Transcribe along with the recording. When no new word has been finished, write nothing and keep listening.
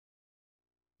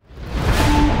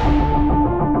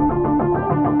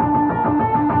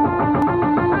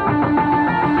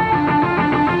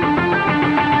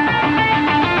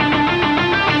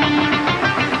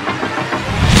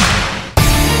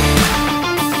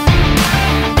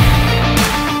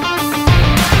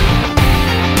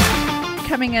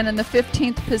Coming in the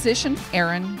 15th position,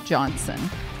 Aaron Johnson.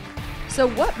 So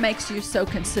what makes you so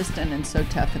consistent and so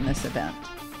tough in this event?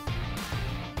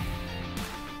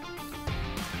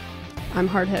 I'm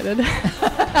hard-headed.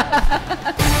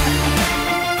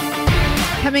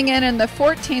 Coming in the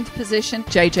 14th position,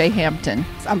 JJ Hampton.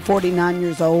 I'm 49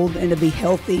 years old, and to be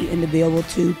healthy and to be able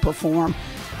to perform,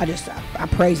 I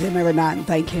praise him every night and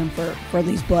thank him for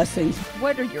these blessings.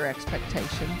 What are your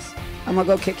expectations? I'm going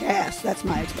to go kick ass. That's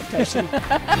my expectation.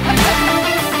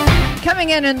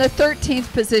 Coming in the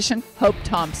 13th position, Hope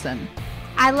Thompson.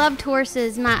 I loved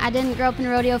horses. I didn't grow up in a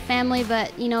rodeo family,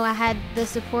 but, I had the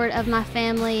support of my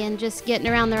family and just getting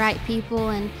around the right people.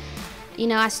 And,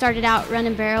 I started out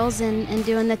running barrels and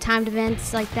doing the timed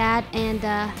events like that. And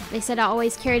they said I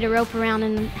always carried a rope around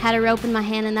and had a rope in my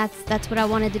hand, and that's what I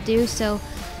wanted to do. So,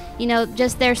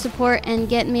 just their support and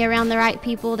getting me around the right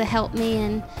people to help me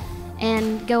and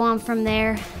go on from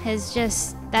there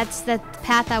that's the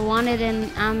path I wanted,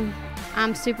 and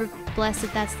I'm super blessed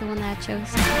that that's the one that I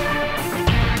chose.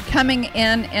 Coming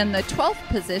in the 12th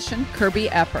position, Kirby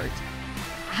Eppert.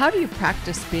 How do you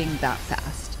practice being that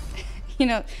fast?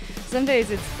 Some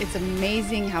days it's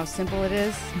amazing how simple it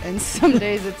is, and some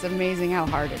days it's amazing how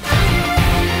hard it is.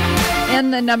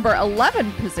 In the number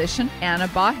 11 position, Anna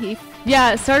Bahi.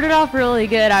 Yeah, it started off really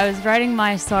good. I was riding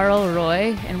my sorrel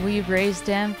Roy, and we've raised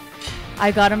him.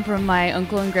 I got him from my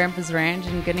uncle and grandpa's ranch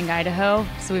in Gooding, Idaho,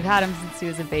 so we've had him since he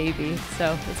was a baby.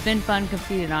 So it's been fun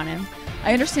competing on him.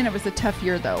 I understand it was a tough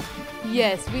year, though.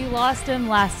 Yes, we lost him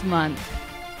last month,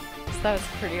 so that was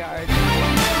pretty hard.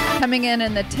 Coming in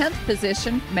the 10th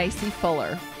position, Macy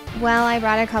Fuller. Well, I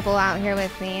brought a couple out here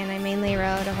with me, and I mainly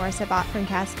rode a horse I bought from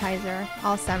Cass Kaiser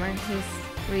all summer. He's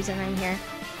the reason I'm here.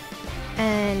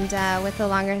 And with the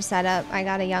longer setup, I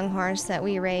got a young horse that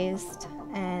we raised,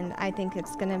 and I think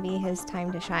it's going to be his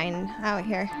time to shine out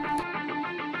here.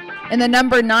 In the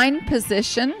number 9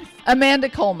 position, Amanda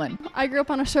Coleman. I grew up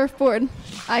on a surfboard.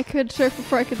 I could surf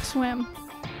before I could swim.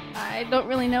 I don't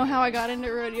really know how I got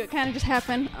into rodeo. It kind of just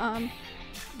happened.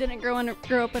 Didn't grow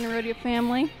up in a rodeo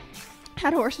family.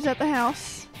 Had horses at the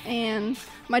house, and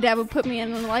my dad would put me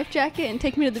in a life jacket and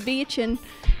take me to the beach, and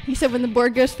he said when the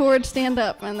board goes forward, stand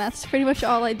up, and that's pretty much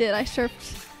all I did. I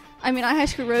surfed. I high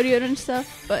school rodeoed and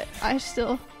stuff, but I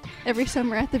still, every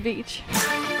summer at the beach.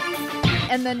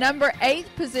 In the number 8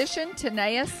 position,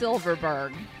 Tanea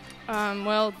Silverberg.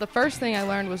 Well, the first thing I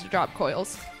learned was to drop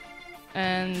coils,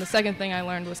 and the second thing I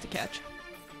learned was to catch.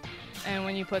 And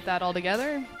when you put that all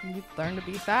together, you learn to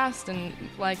be fast. And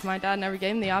like my dad never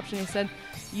gave me the option. He said,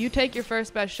 you take your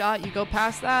first best shot, you go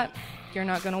past that, you're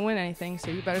not going to win anything, so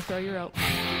you better throw your rope.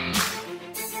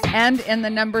 And in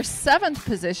the number 7th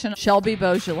position, Shelby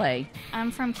Beaujolais. I'm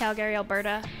from Calgary,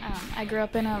 Alberta. I grew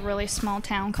up in a really small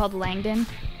town called Langdon.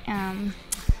 I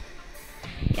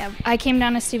came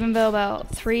down to Stephenville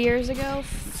about 4 years ago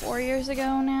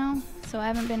now. So I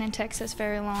haven't been in Texas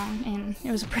very long, and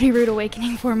it was a pretty rude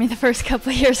awakening for me the first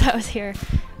couple of years I was here.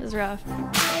 It was rough.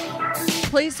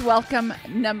 Please welcome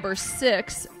number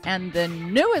 6 and the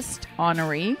newest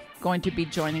honoree going to be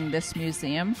joining this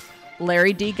museum,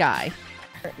 Larry D. Guy.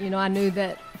 I knew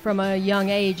that from a young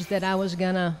age that I was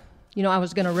gonna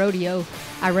rodeo.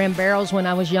 I ran barrels when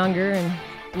I was younger, and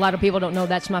a lot of people don't know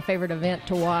that's my favorite event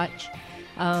to watch.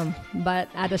 But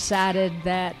I decided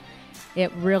that it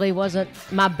really wasn't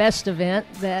my best event,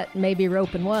 that maybe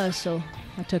roping was, so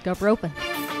I took up roping.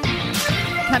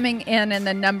 Coming in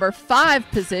the number 5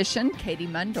 position, Katie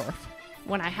Mundorf.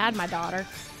 When I had my daughter,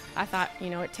 I thought,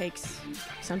 it takes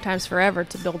sometimes forever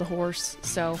to build a horse.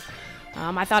 So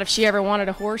I thought if she ever wanted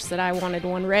a horse, that I wanted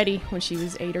one ready when she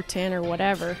was 8 or 10 or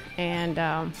whatever. And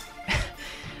I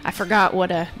forgot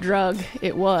what a drug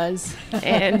it was,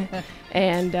 and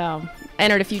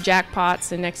entered a few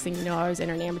jackpots, and next thing you know, I was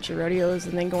entering amateur rodeos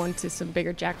and then going to some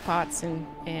bigger jackpots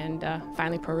and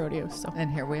finally pro rodeos. So.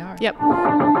 And here we are. Yep.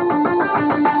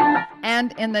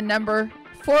 And in the number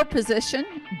 4 position,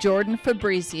 Jordan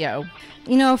Fabrizio.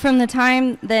 From the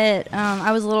time that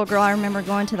I was a little girl, I remember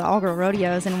going to the all-girl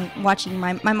rodeos and watching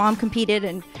my mom competed,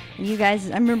 and you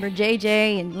guys, I remember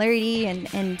JJ and Larry D,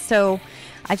 and so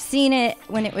I've seen it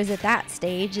when it was at that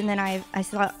stage, and then I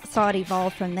saw it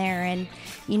evolve from there. And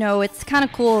it's kind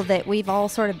of cool that we've all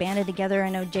sort of banded together. I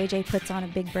know JJ puts on a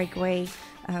big breakaway.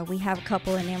 We have a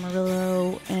couple in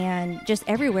Amarillo and just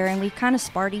everywhere, and we've kind of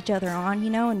sparred each other on,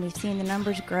 and we've seen the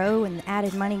numbers grow and the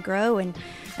added money grow, and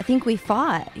I think we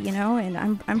fought, and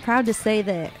I'm proud to say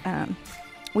that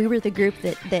we were the group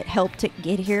that helped it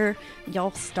get here.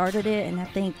 Y'all started it, and I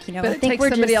think, but I it think takes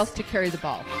somebody else to carry the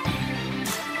ball.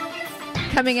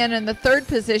 Coming in the 3rd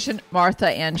position, Martha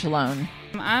Angelone.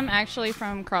 I'm actually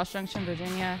from Cross Junction,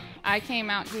 Virginia. I came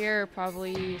out here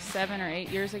probably 7 or 8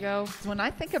 years ago. When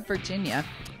I think of Virginia,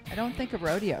 I don't think of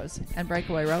rodeos and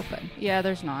breakaway roping. Yeah,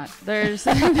 there's not. There's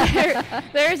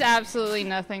there's absolutely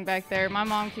nothing back there. My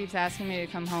mom keeps asking me to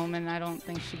come home, and I don't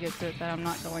think she gets it that I'm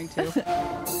not going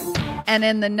to. And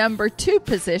in the number 2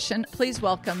 position, please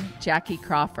welcome Jackie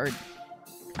Crawford.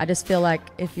 I just feel like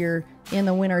if you're in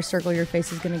the winner's circle, your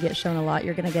face is going to get shown a lot.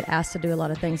 You're going to get asked to do a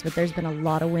lot of things, but there's been a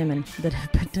lot of women that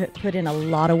have put in a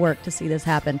lot of work to see this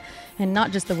happen. And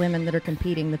not just the women that are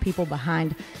competing, the people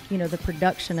behind, the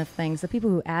production of things, the people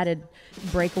who added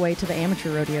Breakaway to the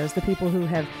amateur rodeos, the people who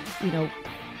have,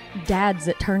 dads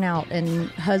that turn out and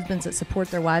husbands that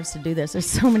support their wives to do this. There's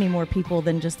so many more people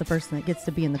than just the person that gets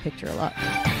to be in the picture a lot.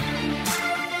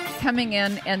 Coming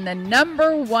in the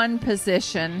number 1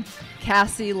 position,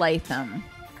 Cassie Latham.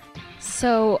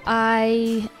 So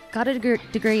I got a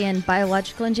degree in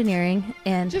biological engineering,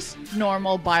 and just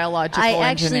normal biological engineering.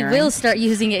 I actually will start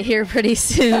using it here pretty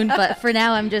soon, but for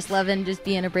now I'm just loving just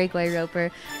being a breakaway roper.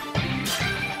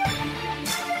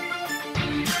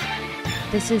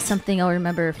 This is something I'll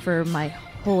remember for my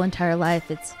whole entire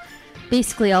life. It's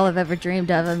basically all I've ever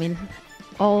dreamed of. I mean,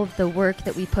 all of the work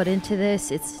that we put into this,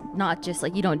 it's not just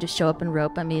like you don't just show up and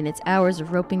rope. I mean, it's hours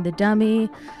of roping the dummy,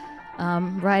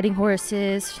 riding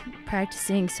horses,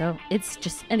 practicing, so it's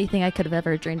just anything I could have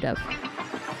ever dreamed of.